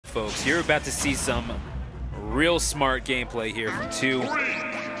folks. You're about to see some real smart gameplay here from two.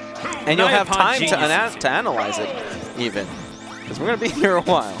 And you'll have time to analyze it, even. Because we're going to be here a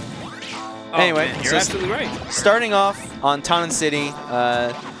while. Oh, anyway, man, you're absolutely right. Starting off on Town City,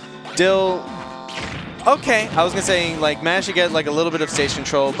 Dill, okay, I was going to say, like, managed to get, like, a little bit of stage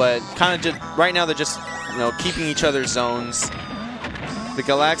control, but kind of just, right now they're just, you know, keeping each other's zones. The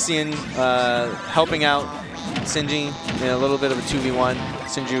Galaxian helping out Sinji in a little bit of a 2v1.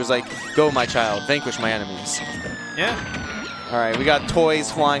 Sinji was like, "Go, my child, vanquish my enemies." Yeah. All right, we got toys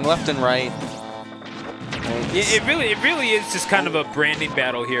flying left and right. Yeah, it really is just kind of a branding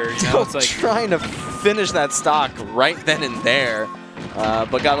battle here. You know, it's like trying to finish that stock right then and there,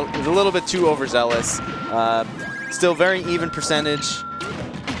 but got a little bit too overzealous. Still very even percentage.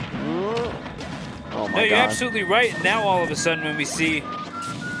 Oh my no, you're God. absolutely right. Now all of a sudden when we see,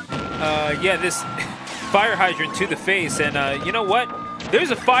 yeah, this fire hydrant to the face, and you know what?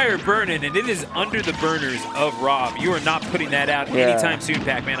 There's a fire burning, and it is under the burners of Rob. You are not putting that out anytime soon,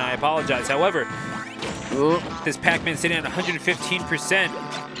 PacMan. I apologize. However, this PacMan sitting at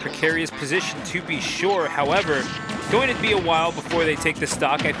 115%, precarious position to be sure. However, going to be a while before they take the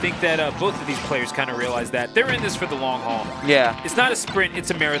stock. I think that both of these players kind of realize that. They're in this for the long haul. Yeah. It's not a sprint,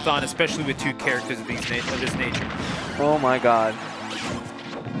 it's a marathon, especially with two characters of this nature. Oh my God.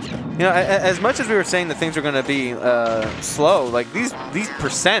 You know, as much as we were saying that things were going to be slow, like these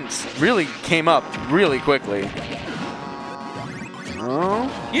percents really came up really quickly. Oh.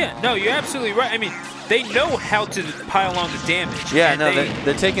 Yeah, no, you're absolutely right. I mean, they know how to pile on the damage. Yeah, no,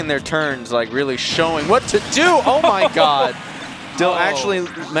 they're taking their turns, like really showing what to do. Oh my God. Dill actually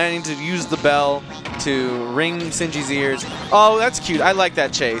managing to use the bell to ring Sinji's ears. Oh, that's cute. I like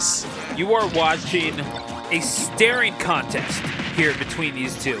that chase. You are watching a staring contest here between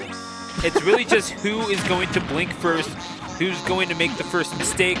these two. It's really just who is going to blink first, who's going to make the first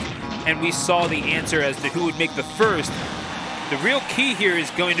mistake, and we saw the answer as to who would make the first. The real key here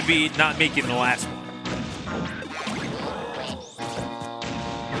is going to be not making the last one.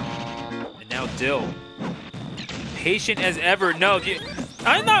 And now Dill, patient as ever. No,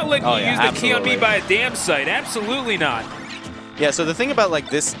 I'm not letting you use the key on me by a damn sight. Absolutely not. Yeah, so the thing about like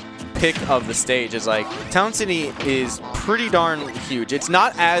this pick of the stage is like Town City is pretty darn huge. It's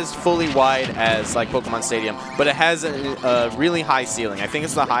not as fully wide as like Pokemon Stadium, but it has a really high ceiling. I think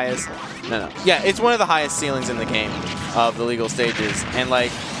it's the highest. No. Yeah, it's one of the highest ceilings in the game of the legal stages. And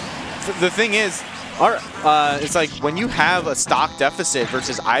like the thing is, it's like when you have a stock deficit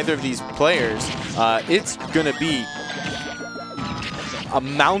versus either of these players, it's gonna be a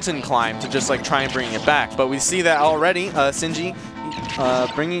mountain climb to just like try and bring it back. But we see that already. Sinji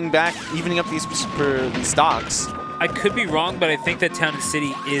bringing back, evening up these stocks. I could be wrong, but I think that Town and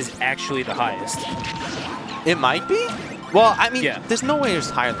City is actually the highest. It might be? Well, I mean, there's no way it's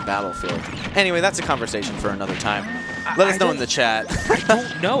higher than Battlefield. Anyway, that's a conversation for another time. Let us know in the chat. I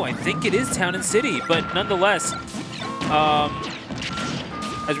don't know. I think it is Town and City, but nonetheless,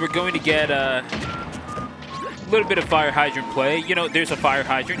 as we're going to get a little bit of fire hydrant play. You know, there's a fire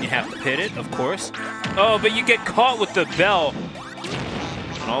hydrant. You have to hit it, of course. Oh, but you get caught with the bell.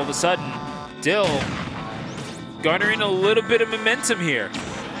 And all of a sudden, Dill garnering a little bit of momentum here.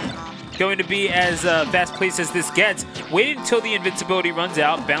 Going to be as fast-paced as this gets. Waiting until the invincibility runs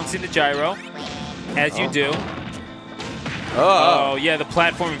out, bouncing the gyro, as you do. Oh, yeah, the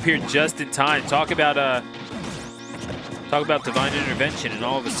platform appeared just in time. Talk about divine intervention, and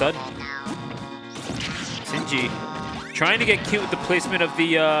all of a sudden, Sinji trying to get cute with the placement of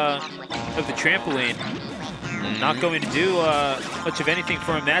the trampoline. Not going to do much of anything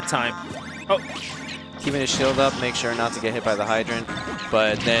for him that time. Oh. Keeping his shield up, make sure not to get hit by the hydrant.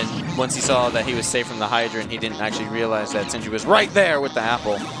 But then once he saw that he was safe from the hydrant, he didn't actually realize that Sinji was right there with the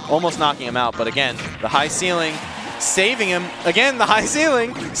apple, almost knocking him out. But again, the high ceiling saving him. Again, the high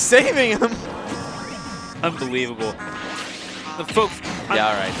ceiling saving him. Unbelievable. Folks. Yeah,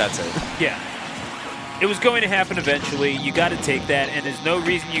 all right, that's it. Yeah. It was going to happen eventually. You got to take that, and there's no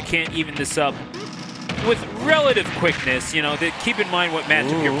reason you can't even this up with relative quickness. You know, keep in mind what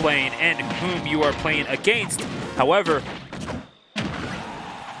matchup you're playing and whom you are playing against. However,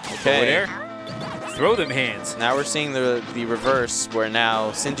 over there, throw them hands. Now we're seeing the reverse, where now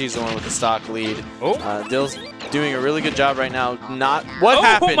Sinji's the one with the stock lead. Dill's doing a really good job right now. What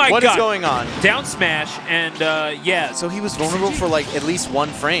happened? What is going on? Down smash, and yeah. So he was vulnerable for like at least one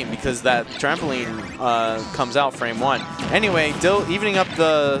frame because that trampoline comes out frame one. Anyway, Dill evening up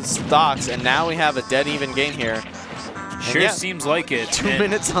the stocks, and now we have a dead even game here. Sure seems like it. 2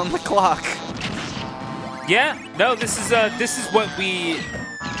 minutes on the clock. Yeah, no, this is what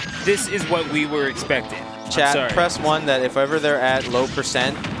we were expecting. Chat, press 1 that if ever they're at low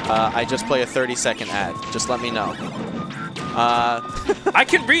percent, I just play a 30-second ad. Just let me know. I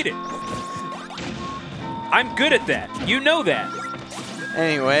can read it. I'm good at that. You know that.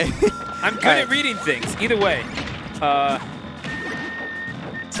 Anyway. I'm good at reading things. Either way.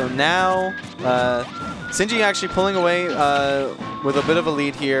 So now, Sinji actually pulling away with a bit of a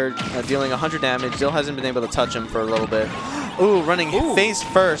lead here, dealing 100 damage. Dill hasn't been able to touch him for a little bit. Ooh, running face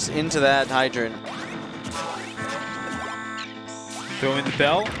first into that hydrant. Throwing the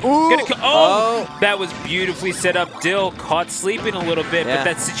bell. Ooh. That was beautifully set up. Dill caught sleeping a little bit, but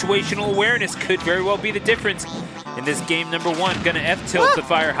that situational awareness could very well be the difference in this game number 1. Gonna F-tilt the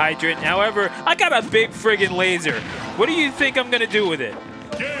fire hydrant. However, I got a big friggin' laser. What do you think I'm gonna do with it?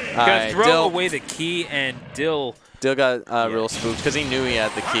 Gonna throw away the key, and Dill got real spooked because he knew he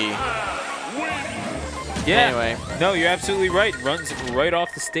had the key. Yeah. Anyway. No, you're absolutely right. Runs right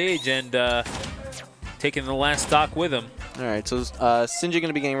off the stage and taking the last stock with him. All right, so Sinji going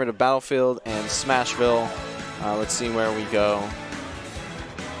to be getting rid of Battlefield and Smashville. Let's see where we go.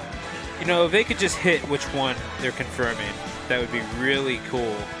 You know, if they could just hit which one they're confirming, that would be really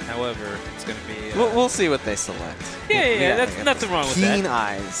cool. However, it's going to be... We'll see what they select. Yeah, that's nothing wrong with that. Keen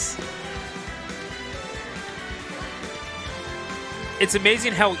eyes. It's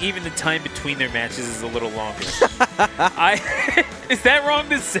amazing how even the time between their matches is a little longer. Is that wrong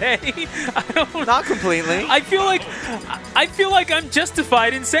to say? I don't. Not completely. I feel like I'm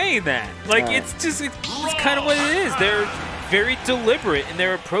justified in saying that. Like it's kind of what it is. They're very deliberate in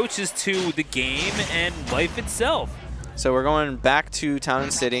their approaches to the game and life itself. So we're going back to Town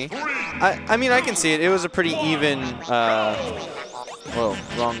and City. I mean, I can see it. It was a pretty even. Whoa,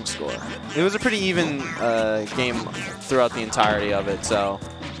 wrong score. It was a pretty even game throughout the entirety of it. So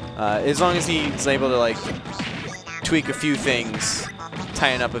as long as he's able to like tweak a few things,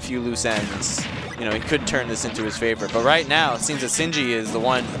 tighten up a few loose ends, you know, he could turn this into his favor. But right now, it seems that Sinji is the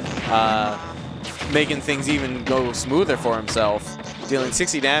one making things even go smoother for himself, dealing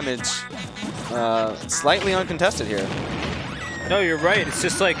 60 damage, slightly uncontested here. No, you're right. It's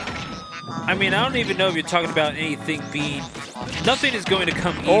just like, I mean, I don't even know if you're talking about anything being... Nothing is going to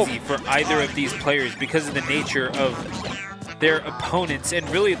come easy for either of these players because of the nature of their opponents and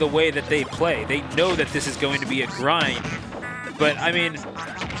really the way that they play. They know that this is going to be a grind. But, I mean,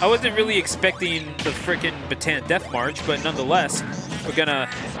 I wasn't really expecting the frickin' Bataan Death March, but nonetheless, we're gonna...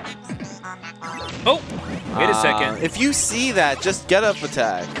 Oh! Wait a second. If you see that, just get up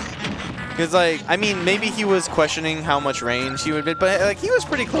attack. Because, like, I mean, maybe he was questioning how much range he would be, but, like, he was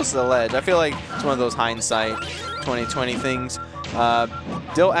pretty close to the ledge. I feel like it's one of those hindsight 2020 things.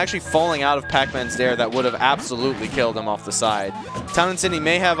 Dill actually falling out of PacMan's dare that would have absolutely killed him off the side. Town and City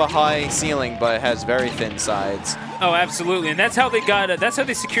may have a high ceiling, but it has very thin sides. Oh, absolutely, and that's how they got. That's how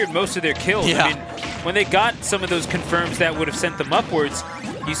they secured most of their kills. Yeah. I mean, when they got some of those confirms that would have sent them upwards,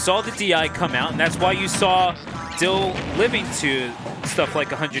 you saw the DI come out, and that's why you saw Dill living to stuff like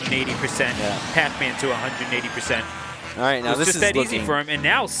 180%, PacMan to 180%. All right, now this is just that easy for him, and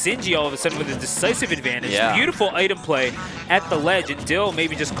now Sinji all of a sudden with a decisive advantage. Yeah. Beautiful item play at the ledge, and Dill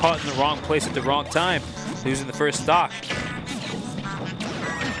maybe just caught in the wrong place at the wrong time, losing the first stock.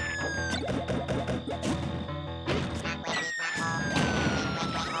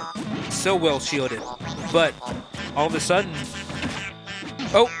 So well shielded, but all of a sudden,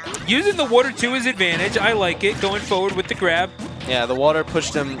 using the water to his advantage. I like it, going forward with the grab. Yeah, the water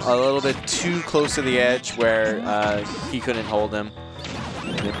pushed him a little bit too close to the edge where he couldn't hold him.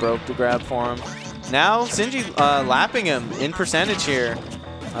 And it broke the grab for him. Now Sinji lapping him in percentage here.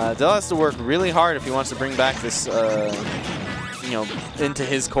 Dill has to work really hard if he wants to bring back this, you know, into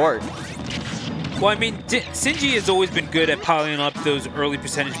his court. Well, I mean, Sinji has always been good at piling up those early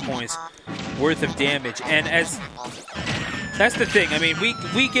percentage points worth of damage, and that's the thing. I mean,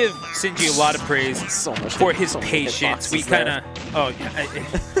 we give Sinji a lot of praise for his patience. We kind of,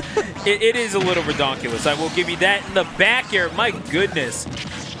 it is a little redonkulous. I will give you that. In the back air, my goodness,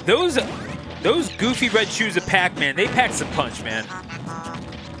 those goofy red shoes of PacMan, they pack some punch, man.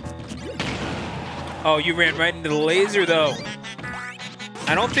 Oh, you ran right into the laser though.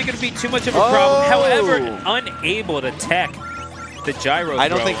 I don't think it'll be too much of a problem. However, unable to tech the gyro throw. I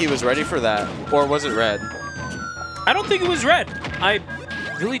don't think he was ready for that. Or was it red? I don't think it was red. I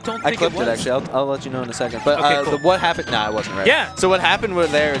really don't think it was. I clipped it, actually. I'll let you know in a second. But okay, cool. What happened? Nah, it wasn't red. Yeah. So what happened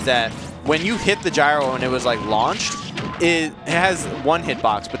with there is that when you hit the gyro and it was like launched, it has one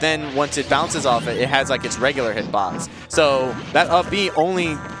hitbox. But then once it bounces off it, it has like its regular hitbox. So that up B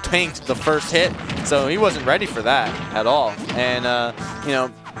only tanked the first hit. So he wasn't ready for that at all. And, you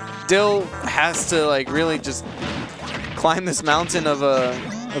know, Dill has to like really just climb this mountain of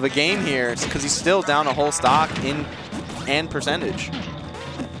a game here because he's still down a whole stock in and percentage.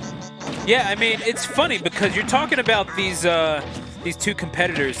 Yeah, I mean, it's funny because you're talking about these two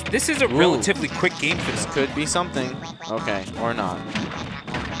competitors. This is a relatively quick game for them. This could be something. Okay, or not.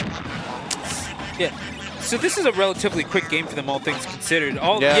 Yeah. So this is a relatively quick game for them, all things considered.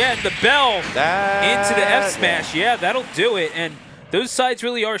 Yeah, the bell into the F smash. Yeah, that'll do it. And those sides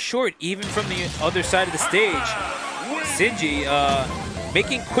really are short, even from the other side of the stage. Sinji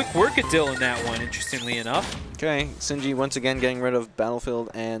making quick work of Dill in that one, interestingly enough. Okay, Sinji once again getting rid of Battlefield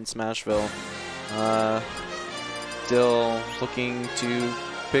and Smashville. Dill looking to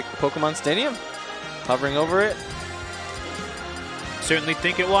pick Pokemon Stadium, hovering over it. Certainly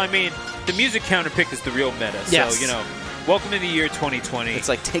think it. Well, I mean, the music counter pick is the real meta. Yes. So, you know, welcome to the year 2020. It's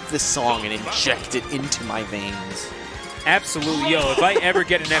like, take this song and inject it into my veins. Absolutely. Yo, if I ever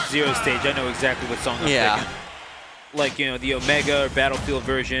get an F-Zero stage, I know exactly what song I'm picking. Like, you know, the Omega or Battlefield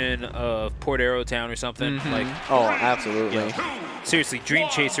version of Port Arrow Town or something. Like, oh, absolutely. You know, seriously, Dream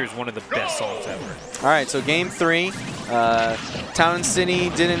Chaser is one of the best songs ever. All right, so game 3. Town and City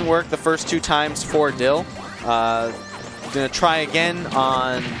didn't work the first 2 times for Dill. Gonna try again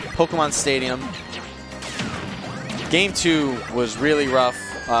on Pokemon Stadium. Game 2 was really rough.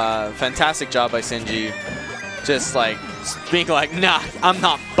 Fantastic job by Sinji. Just like being like, nah, I'm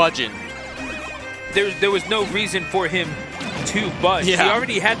not budging. There was no reason for him to budge. Yeah. He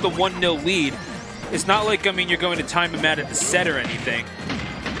already had the 1-0 lead. It's not like, I mean, you're going to time him out at the set or anything.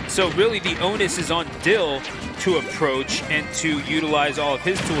 So really the onus is on Dill to approach and to utilize all of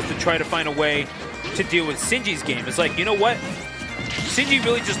his tools to try to find a way to deal with Sinji's game. It's like, you know what? Sinji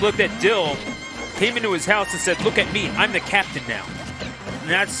really just looked at Dill, came into his house and said, look at me, I'm the captain now. And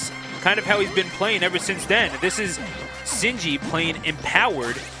that's kind of how he's been playing ever since then. This is Sinji playing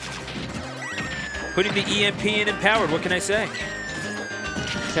empowered, putting the EMP in empowered. What can I say?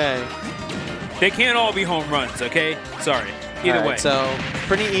 Okay. They can't all be home runs, okay? Sorry. Either way. So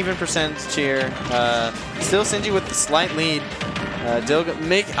pretty even percentage here. Still Sinji with the slight lead. Dill gets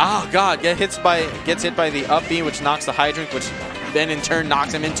hit by the up B, which knocks the hydrant, which then in turn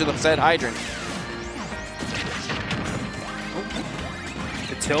knocks him into the said hydrant.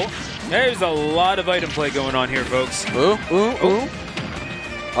 The tilt. There's a lot of item play going on here, folks. Ooh.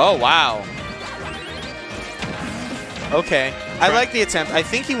 Oh, wow. Okay. I like the attempt. I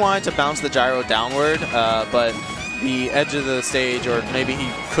think he wanted to bounce the gyro downward, but the edge of the stage, or maybe he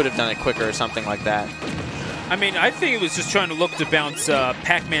could have done it quicker or something like that. I mean, I think it was just trying to look to bounce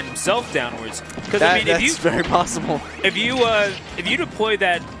PacMan himself downwards. Because I mean, that's very possible. If you deploy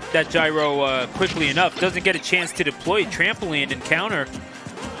that gyro quickly enough, doesn't get a chance to deploy trampoline and counter,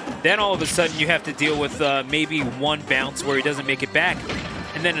 then all of a sudden you have to deal with maybe one bounce where he doesn't make it back,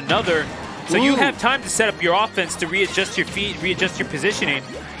 and then another. So you have time to set up your offense to readjust your feet, readjust your positioning,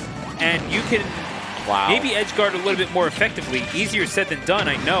 and you can maybe edge guard a little bit more effectively. Easier said than done,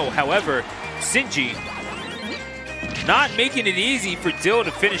 I know. However, Sinji not making it easy for Dill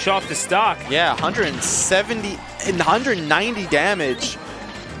to finish off the stock. Yeah, 170 and 190 damage.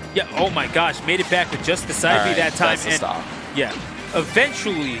 Yeah, oh my gosh, made it back with just the side B that time. That's the stop. Yeah,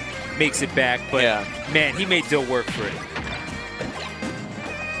 eventually makes it back, but man, he made Dill work for it.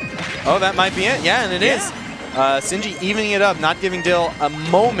 Oh, that might be it. Yeah, and it is. Sinji evening it up, not giving Dill a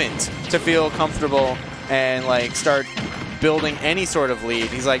moment to feel comfortable and like start building any sort of lead.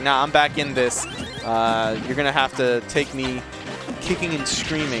 He's like, nah, I'm back in this. You're going to have to take me kicking and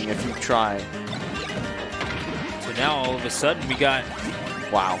screaming if you try. So now all of a sudden we got...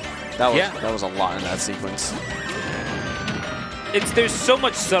 Wow. That was a lot in that sequence. There's so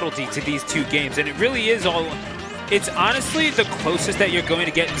much subtlety to these two games, and it really is all... It's honestly the closest that you're going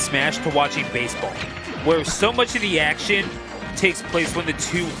to get in Smash to watching baseball, where so much of the action takes place when the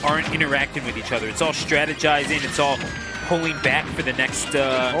two aren't interacting with each other. It's all strategizing. It's all pulling back for the next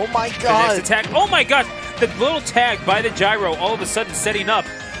oh my god, the next attack. Oh my gosh, the little tag by the gyro all of a sudden setting up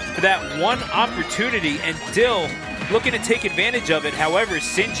for that one opportunity, and Dill looking to take advantage of it. However,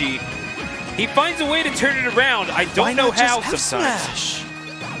 Sinji, he finds a way to turn it around. I don't know how sometimes.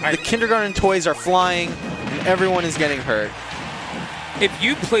 The kindergarten toys are flying, and everyone is getting hurt. If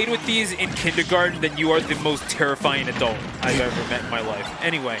you played with these in kindergarten, then you are the most terrifying adult I've ever met in my life.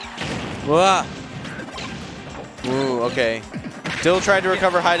 Anyway. Whoa. Ooh, okay. Dill tried to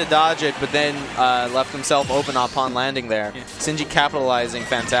recover high to dodge it, but then left himself open upon landing there. Yeah. Sinji capitalizing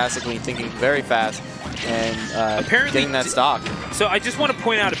fantastically, thinking very fast, and getting that stock. So I just want to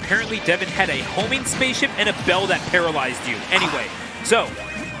point out, apparently Devin had a homing spaceship and a bell that paralyzed you. Anyway, so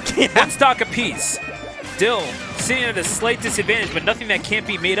one stock apiece. Dill sitting at a slight disadvantage, but nothing that can't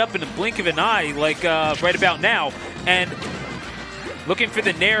be made up in a blink of an eye, like right about now. And looking for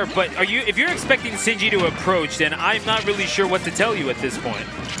the nair, but if you're expecting Sinji to approach, then I'm not really sure what to tell you at this point.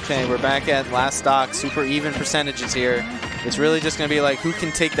 Okay, we're back at last stock, super even percentages here. It's really just going to be like who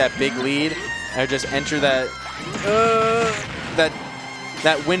can take that big lead and just enter that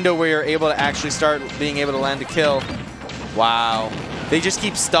that window where you're able to actually start being able to land a kill. Wow. They just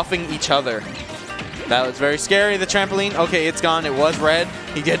keep stuffing each other. That was very scary, the trampoline. Okay, it's gone. It was red.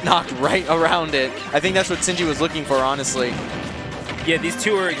 He get knocked right around it. I think that's what Sinji was looking for, honestly. Yeah, these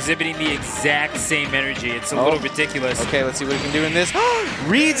two are exhibiting the exact same energy. It's a little ridiculous. Okay, let's see what he can do in this.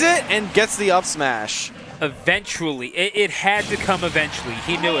 Reads it and gets the up smash. Eventually. It had to come eventually.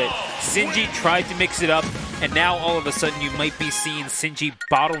 He knew it. Sinji tried to mix it up, and now all of a sudden you might be seeing Sinji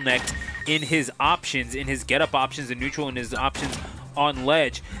bottlenecked in his options, in his get-up options, and neutral, and his options on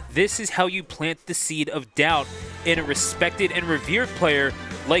ledge. This is how you plant the seed of doubt in a respected and revered player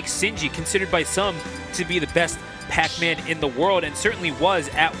like Sinji, considered by some to be the best PacMan in the world, and certainly was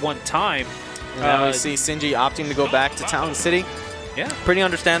at one time. Now we see Sinji opting to go back to Town City. Yeah. Pretty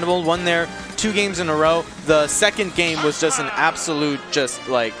understandable. Won there 2 games in a row. The second game was just an absolute,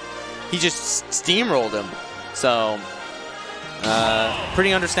 he just steamrolled him. So,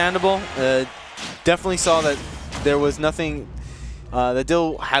 pretty understandable. Definitely saw that there was nothing. That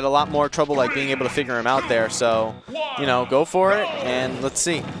Dill had a lot more trouble being able to figure him out there. So, go for it, and let's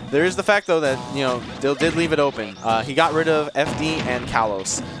see. There is the fact, though, that, Dill did leave it open. He got rid of FD and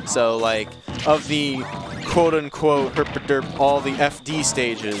Kalos. So, of the quote-unquote herp-derp, all the FD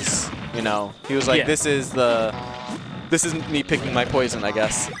stages, he was like, yeah. this is me picking my poison, I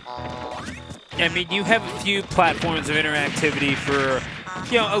guess. I mean, you have a few platforms of interactivity for,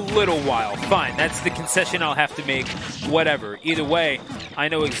 a little while. Fine, that's the concession I'll have to make, whatever. Either way, I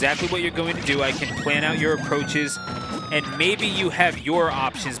know exactly what you're going to do. I can plan out your approaches, and maybe you have your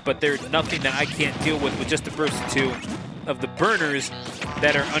options, but there's nothing that I can't deal with just a burst or two of the burners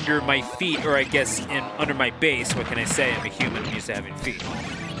that are under my feet, or I guess under my base. What can I say? I'm a human. I'm used to having feet.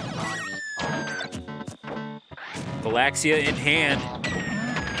 Galaxia in hand.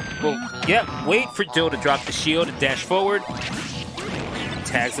 Well, yeah, wait for Dill to drop the shield and dash forward.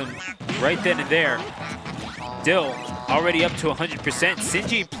 Tags him right then and there. Dill already up to 100%.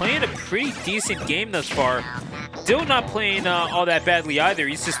 Sinji playing a pretty decent game thus far. Dill not playing all that badly either.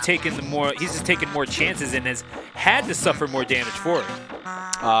 He's just taking more chances and has had to suffer more damage for it.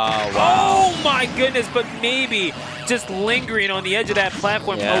 Wow. Oh my goodness, but maybe just lingering on the edge of that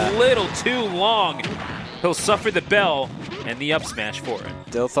platform a little too long. He'll suffer the bell and the up smash for it.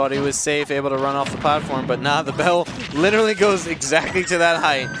 Dill thought he was safe, able to run off the platform, but nah, the bell literally goes exactly to that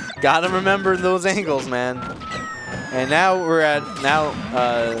height. Gotta remember those angles, man. And now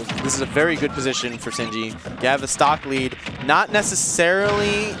this is a very good position for Sinji. You have a stock lead, not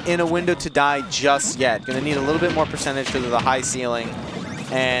necessarily in a window to die just yet. Gonna need a little bit more percentage because of the high ceiling.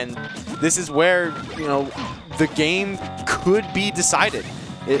 And this is where, the game could be decided.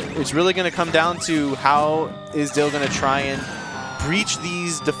 It's really going to come down to how is Dill going to try and breach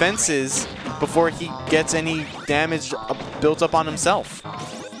these defenses before he gets any damage built up on himself.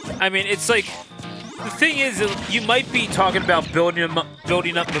 I mean, it's like, the thing is, you might be talking about building up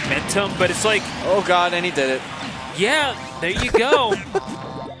momentum, but it's like... Oh, God, and he did it. Yeah, there you go.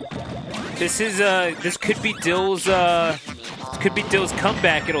 This could be Dill's... could be Dill's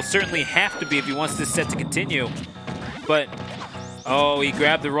comeback. It'll certainly have to be if he wants this set to continue. But... Oh, he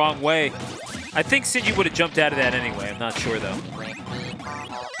grabbed the wrong way. I think Sinji would have jumped out of that anyway. I'm not sure, though.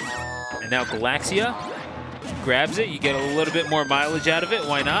 And now Galaxia grabs it. You get a little bit more mileage out of it.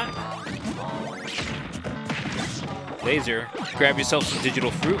 Why not? Laser, grab yourself some digital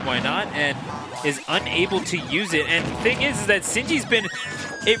fruit. Why not? And is unable to use it. And the thing is that Sinji's been...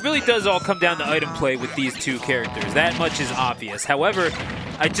 It really does all come down to item play with these two characters. That much is obvious. However,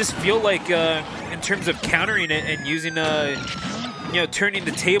 I just feel like in terms of countering it and using... turning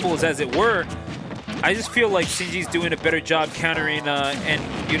the tables, as it were, I just feel like Sinji's doing a better job countering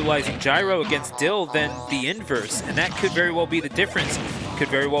and utilizing gyro against Dill than the inverse, and that could very well be the difference. Could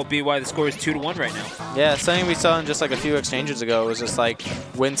very well be why the score is 2-1 right now. Yeah, something we saw in just a few exchanges ago was just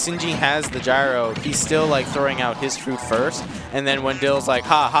when Sinji has the gyro, he's still throwing out his fruit first, and then when Dill's like,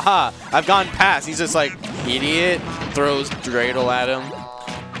 ha ha ha, I've gone past, he's just like, idiot, throws Dreidel at him.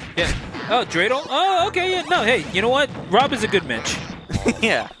 Yeah. Oh, Dreidel? Oh, okay, yeah. No, hey, you know what? Rob is a good mensch.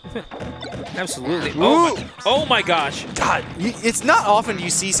 Yeah. Absolutely. Oh my gosh. God, it's not often you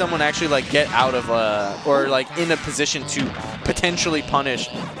see someone actually get out of or in a position to potentially punish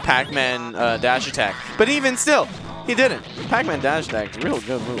PacMan dash attack. But even still, he didn't. PacMan dash attack is a real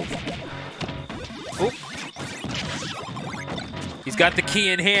good move. Oh. He's got the key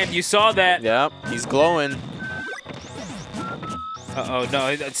in hand. You saw that. Yep, he's glowing. Uh-oh,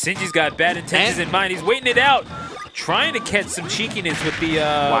 no. Sinji's got bad intentions in mind. He's waiting it out. Trying to catch some cheekiness with the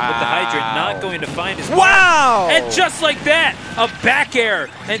hydrant. Not going to find his Wow! mark. And just like that, a back air.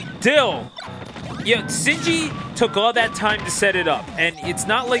 And Dill. Yeah, Sinji took all that time to set it up. And it's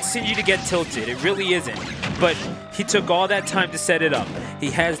not like Sinji to get tilted. It really isn't. But he took all that time to set it up. He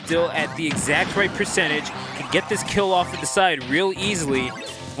has Dill at the exact right percentage. Can get this kill off to the side real easily.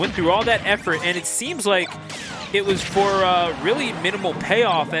 Went through all that effort. And it seems like it was for really minimal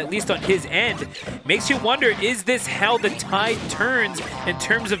payoff, at least on his end. Makes you wonder, is this how the tide turns in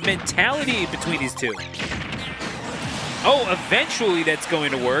terms of mentality between these two? Oh, eventually that's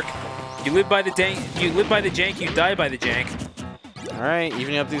going to work. You live by the jank, you die by the jank. All right,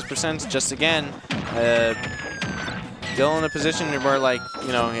 evening up these percents just again. Dill in a position where, like,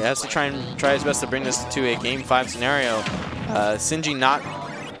 you know, he has to try his best to bring this to a Game 5 scenario. Sinji not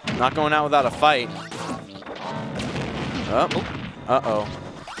going out without a fight. Uh-oh.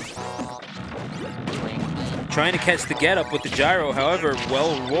 Trying to catch the get up with the gyro, however,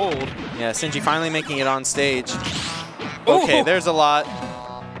 well rolled. Yeah, Sinji finally making it on stage. Okay, there's a lot.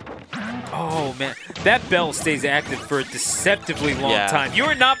 Oh, man. That bell stays active for a deceptively long time. You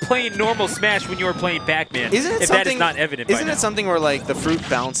are not playing normal Smash when you are playing PacMan. If that is not evident by now. Isn't it something where, like, the fruit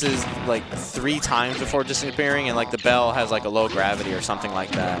bounces, like, 3 times before disappearing, and, like, the bell has, like, a low gravity or something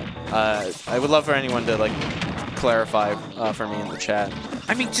like that? I would love for anyone to, like, clarify for me in the chat.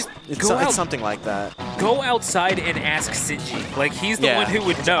 I mean, just it's something like that. Go outside and ask Sinji. Like, he's the one who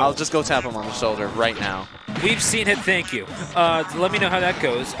would know. I'll just go tap him on the shoulder right now. We've seen it. Thank you. Let me know how that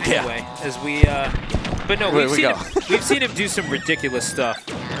goes. Anyway, as we, but no, we've seen him do some ridiculous stuff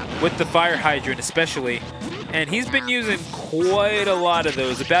with the fire hydrant, especially, and he's been using quite a lot of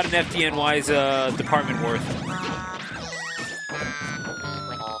those. About an FDNY's department worth.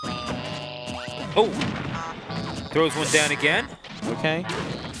 Oh, throws one down again. Okay.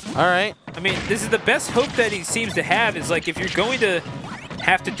 All right. I mean, this is the best hope that he seems to have. Is like, if you're going to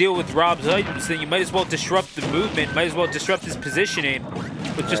have to deal with Rob's items, then you might as well disrupt the movement, might as well disrupt his positioning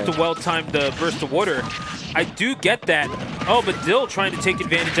with just a well-timed burst of water. I do get that. Oh, but Dill trying to take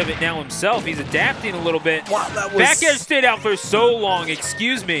advantage of it now himself. He's adapting a little bit. Wow, that was... Back air stayed out for so long,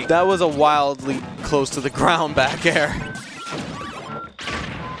 excuse me. That was a wildly close to the ground back air.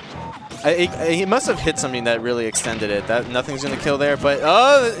 He must have hit something that really extended it. Nothing's going to kill there,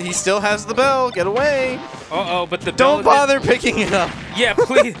 but he still has the bell. Get away. Uh-oh, but the bell... Don't bother picking it up. Yeah,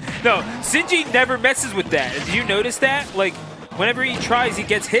 please. No, Sinji never messes with that. Did you notice that? Like, whenever he tries, he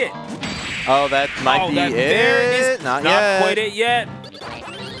gets hit. Oh, that might be it. Not quite it yet.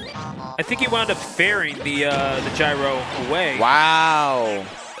 I think he wound up fairing the gyro away. Wow.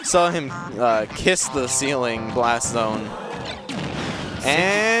 Saw him kiss the ceiling blast zone.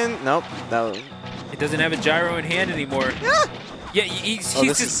 And nope, he doesn't have a gyro in hand anymore. Yeah, he's this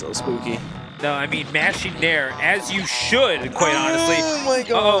just is so spooky. No, I mean mashing Nair as you should, quite honestly. Oh my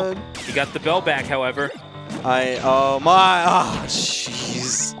god! He got the bell back, however.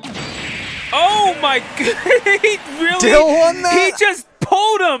 Jeez. Oh my god! He really Dill won that? He just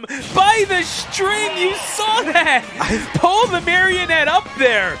pulled him by the string. You saw that? I pulled the marionette up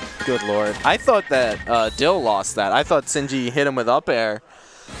there. Good lord. I thought that Dill lost that. I thought Sinji hit him with up air.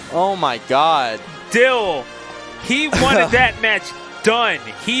 Oh my god. Dill, he wanted that match done.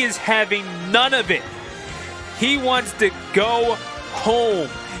 He is having none of it. He wants to go home.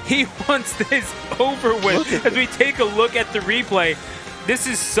 He wants this over with. As we take a look at the replay, this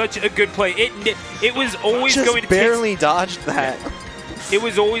is such a good play. It was always going to barely dodged that. It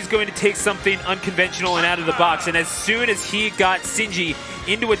was always going to take something unconventional and out of the box. And as soon as he got Sinji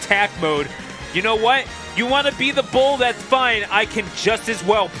into attack mode, you know what? You want to be the bull? That's fine. I can just as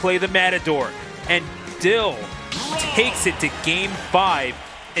well play the Matador. And Dill takes it to Game 5.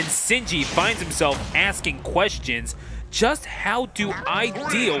 And Sinji finds himself asking questions. Just how do I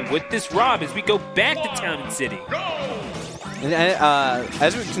deal with this Rob as we go back to Town and City? And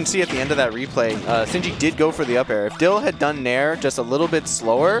as we can see at the end of that replay, Sinji did go for the up air. If Dill had done Nair just a little bit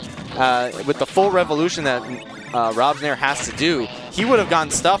slower, with the full revolution that Rob's Nair has to do, he would have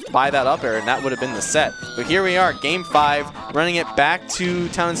gotten stuffed by that up air, and that would have been the set. But here we are, Game 5, running it back to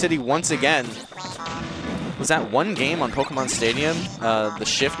Town and City once again. Was that one game on Pokemon Stadium, the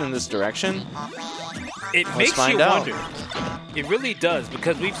shift in this direction? It makes you wonder. It really does,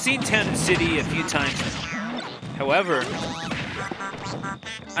 because we've seen Town and City a few times now. However,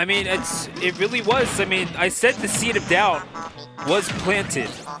 I mean, it really was. I mean, I said the seed of doubt was planted,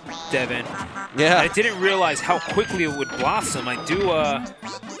 Devin. Yeah. I didn't realize how quickly it would blossom. I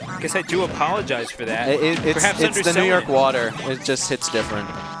guess I do apologize for that. It's the New York water. It just hits different.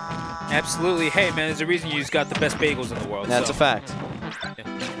 Absolutely. Hey, man, there's a reason you just got the best bagels in the world. That's so. a fact.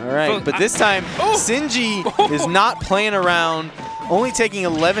 Yeah. All right, but this time, Sinji is not playing around, only taking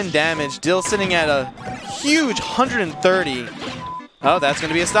 11 damage. Dill sitting at a huge 130. Oh, that's going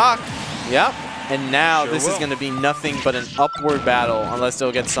to be a stock. Yep. And now this is going to be nothing but an upward battle unless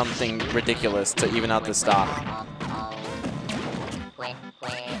they'll get something ridiculous to even out the stock.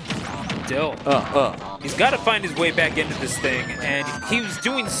 Dill. He's got to find his way back into this thing, and he was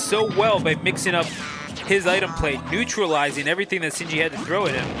doing so well by mixing up his item play, neutralizing everything that Sinji had to throw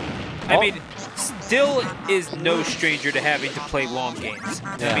at him. I mean, Dill is no stranger to having to play long games.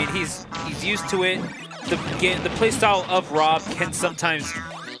 Yeah. I mean, he's used to it. The play style of Rob can sometimes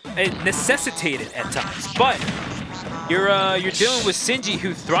necessitate it at times, but you're dealing with Sinji,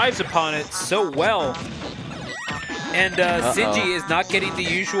 who thrives upon it so well. And Sinji is not getting the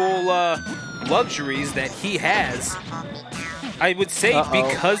usual luxuries that he has. I would say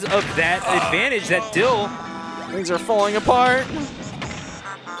because of that advantage that Dill... Things are falling apart.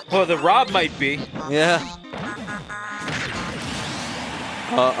 Well, the Rob might be. Yeah.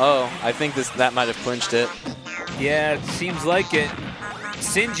 I think that might have clinched it. Yeah, it seems like it.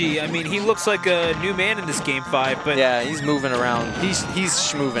 Sinji, I mean, he looks like a new man in this Game 5, but... Yeah, he's moving around. He's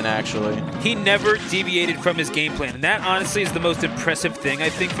schmoving, actually. He never deviated from his game plan, and that, honestly, is the most impressive thing, I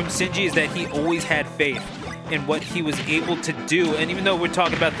think, from Sinji, is that he always had faith in what he was able to do. And even though we're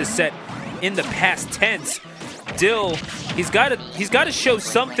talking about this set in the past tense, Dill, he's got to show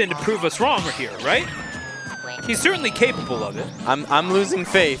something to prove us wrong here, right? He's certainly capable of it. I'm losing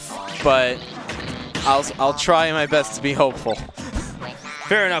faith, but I'll try my best to be hopeful.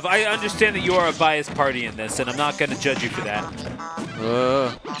 Fair enough. I understand that you are a biased party in this, and I'm not going to judge you for that.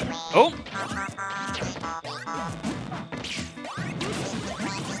 Oh!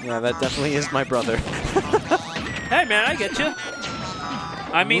 Yeah, that definitely is my brother. Hey, man, I get you.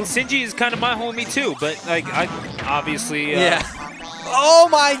 I mean, Sinji is kind of my homie, too, but, like, I obviously... yeah. Oh,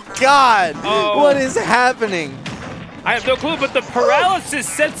 my God! Oh. What is happening? I have no clue, but the paralysis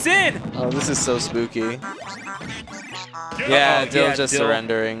sets in! Oh, this is so spooky. Yeah, Dill's just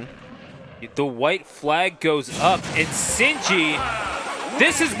surrendering. The white flag goes up, and Sinji,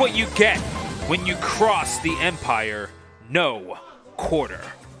 this is what you get when you cross the Empire. No quarter.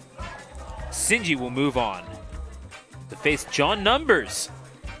 Sinji will move on to face John Numbers.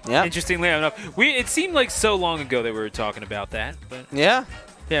 Yeah. Interestingly enough, it seemed like so long ago that we were talking about that, but yeah,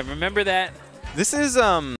 remember that? This is